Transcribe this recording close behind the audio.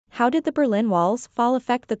How did the Berlin Wall's fall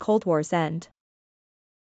affect the Cold War's end?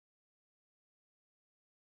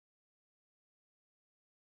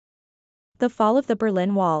 The fall of the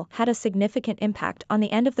Berlin Wall had a significant impact on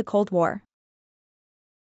the end of the Cold War.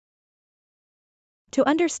 To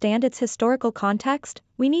understand its historical context,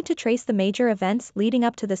 we need to trace the major events leading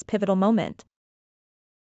up to this pivotal moment.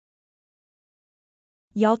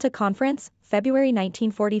 Yalta Conference, February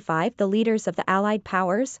 1945. The leaders of the Allied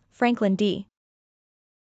powers, Franklin D.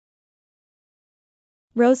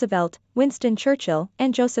 Roosevelt, Winston Churchill,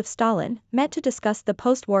 and Joseph Stalin, met to discuss the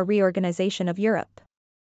post-war reorganization of Europe.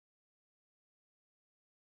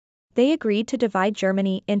 They agreed to divide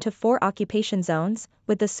Germany into 4 occupation zones,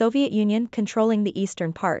 with the Soviet Union controlling the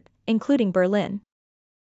eastern part, including Berlin.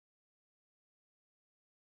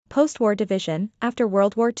 Post-war division. After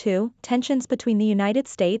World War II, tensions between the United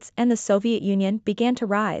States and the Soviet Union began to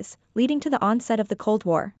rise, leading to the onset of the Cold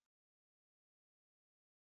War.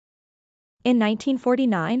 In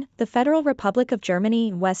 1949, the Federal Republic of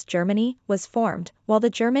Germany, West Germany, was formed, while the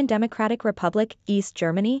German Democratic Republic, East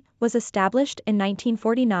Germany, was established in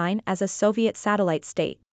 1949 as a Soviet satellite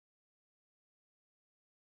state.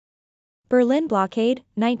 Berlin Blockade,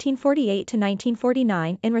 1948 to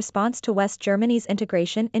 1949. In response to West Germany's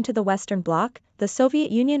integration into the Western Bloc, the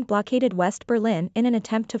Soviet Union blockaded West Berlin in an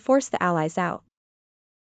attempt to force the Allies out.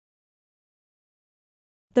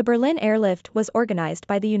 The Berlin Airlift was organized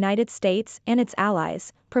by the United States and its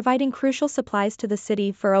allies, providing crucial supplies to the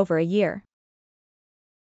city for over a year.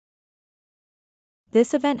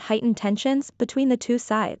 This event heightened tensions between the two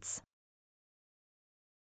sides.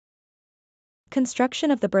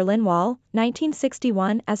 Construction of the Berlin Wall,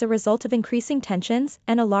 1961. As a result of increasing tensions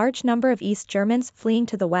and a large number of East Germans fleeing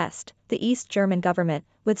to the West, the East German government,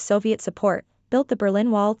 with Soviet support, built the Berlin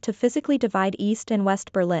Wall to physically divide East and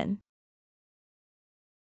West Berlin.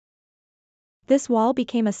 This wall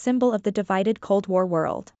became a symbol of the divided Cold War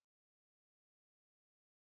world.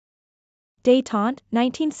 Détente,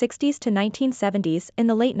 1960s to 1970s. In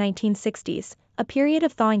the late 1960s, a period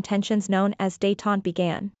of thawing tensions known as détente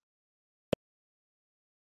began.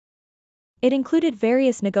 It included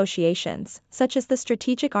various negotiations, such as the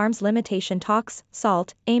Strategic Arms Limitation Talks,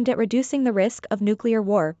 SALT, aimed at reducing the risk of nuclear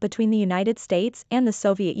war between the United States and the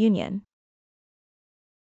Soviet Union.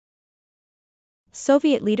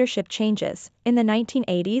 Soviet leadership changes. In the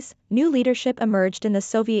 1980s, new leadership emerged in the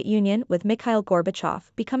Soviet Union with Mikhail Gorbachev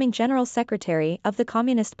becoming General Secretary of the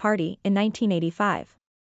Communist Party in 1985.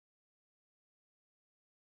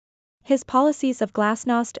 His policies of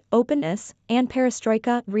glasnost, openness, and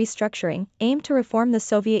perestroika restructuring aimed to reform the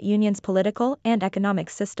Soviet Union's political and economic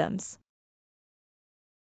systems.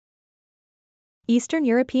 Eastern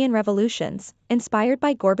European revolutions. Inspired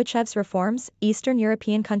by Gorbachev's reforms, Eastern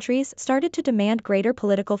European countries started to demand greater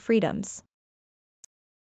political freedoms.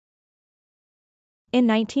 In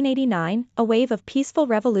 1989, a wave of peaceful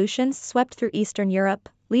revolutions swept through Eastern Europe,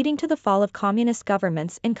 leading to the fall of communist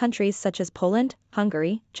governments in countries such as Poland,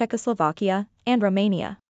 Hungary, Czechoslovakia, and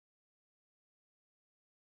Romania.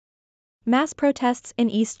 Mass protests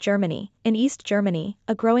in East Germany. In East Germany,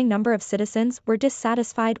 a growing number of citizens were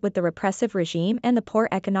dissatisfied with the repressive regime and the poor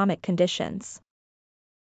economic conditions.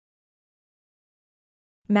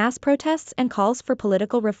 Mass protests and calls for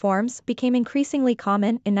political reforms became increasingly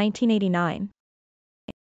common in 1989.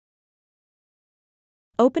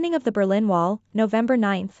 Opening of the Berlin Wall, November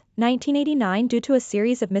 9, 1989. Due to a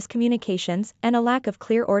series of miscommunications and a lack of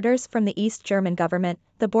clear orders from the East German government,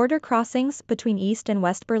 the border crossings between East and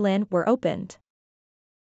West Berlin were opened.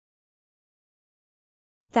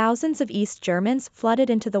 Thousands of East Germans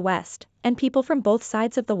flooded into the West, and people from both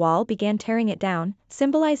sides of the wall began tearing it down,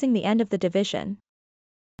 symbolizing the end of the division.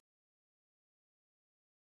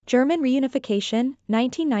 German reunification,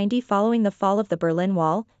 1990. Following the fall of the Berlin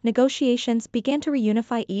Wall, negotiations began to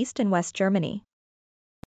reunify East and West Germany.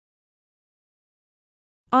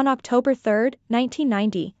 On October 3,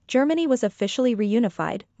 1990, Germany was officially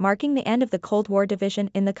reunified, marking the end of the Cold War division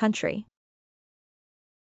in the country.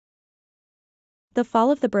 The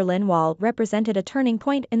fall of the Berlin Wall represented a turning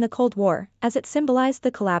point in the Cold War, as it symbolized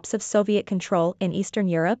the collapse of Soviet control in Eastern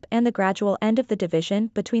Europe and the gradual end of the division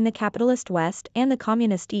between the capitalist West and the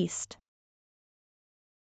communist East.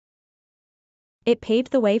 It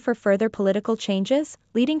paved the way for further political changes,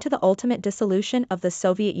 leading to the ultimate dissolution of the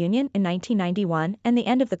Soviet Union in 1991 and the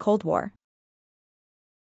end of the Cold War.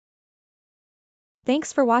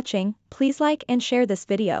 Thanks for watching. Please like and share this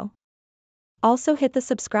video. Also hit the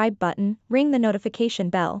subscribe button, ring the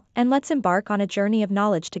notification bell, and let's embark on a journey of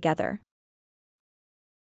knowledge together.